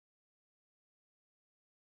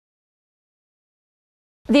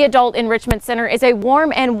The Adult Enrichment Center is a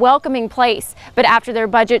warm and welcoming place, but after their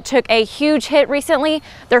budget took a huge hit recently,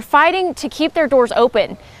 they're fighting to keep their doors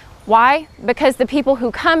open. Why? Because the people who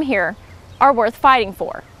come here are worth fighting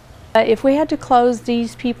for. If we had to close,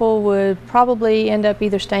 these people would probably end up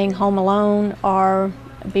either staying home alone or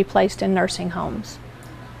be placed in nursing homes.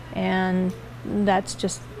 And that's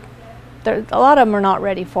just, a lot of them are not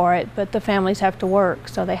ready for it, but the families have to work,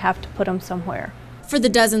 so they have to put them somewhere. For the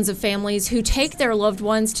dozens of families who take their loved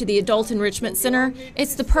ones to the Adult Enrichment Center,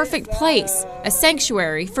 it's the perfect place, a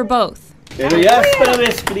sanctuary for both.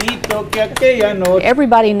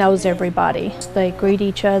 Everybody knows everybody. They greet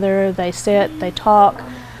each other, they sit, they talk,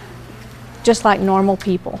 just like normal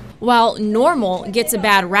people. While normal gets a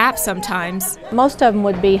bad rap sometimes, most of them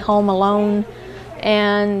would be home alone,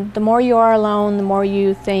 and the more you are alone, the more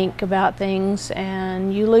you think about things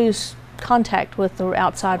and you lose contact with the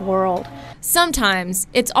outside world. Sometimes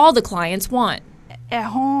it's all the clients want. At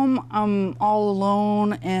home, I'm all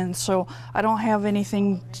alone, and so I don't have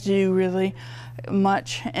anything to do really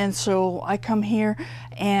much, and so I come here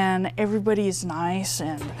and everybody is nice,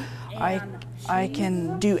 and I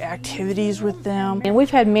can do activities with them. And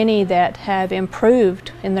we've had many that have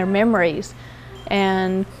improved in their memories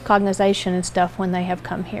and cognition and stuff when they have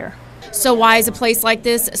come here. So why is a place like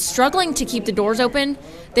this struggling to keep the doors open?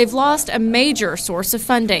 They've lost a major source of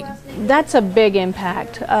funding. That's a big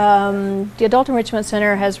impact. The Adult Enrichment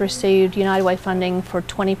Center has received United Way funding for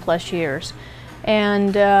 20+ years.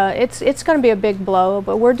 And it's going to be a big blow,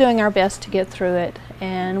 but we're doing our best to get through it.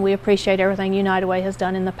 And we appreciate everything United Way has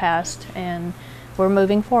done in the past, and we're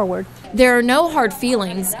moving forward. There are no hard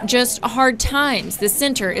feelings, just hard times the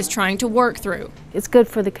center is trying to work through. It's good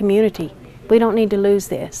for the community. We don't need to lose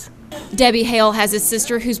this. Debbie Hale has a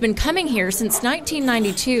sister who's been coming here since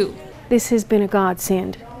 1992. This has been a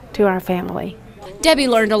godsend to our family. Debbie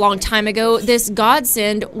learned a long time ago this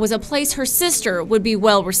godsend was a place her sister would be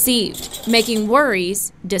well received, making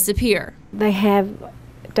worries disappear. They have a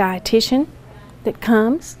dietitian that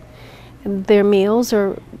comes. Their meals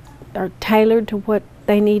are tailored to what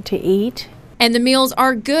they need to eat. And the meals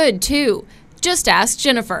are good too. Just ask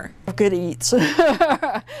Jennifer. Good eats.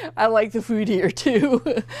 I like the food here too.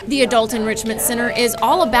 The Adult Enrichment Center is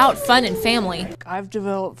all about fun and family. I've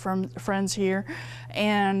developed friends here,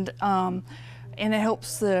 and it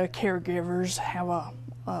helps the caregivers have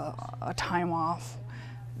a time off.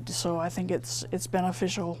 So I think it's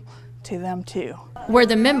beneficial to them too. Where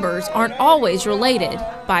the members aren't always related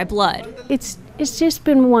by blood. It's just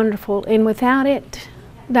been wonderful, and without it,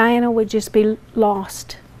 Diana would just be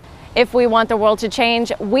lost. If we want the world to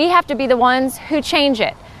change, we have to be the ones who change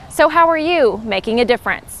it. So how are you making a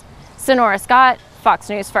difference? Sonora Scott, Fox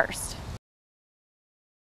News First.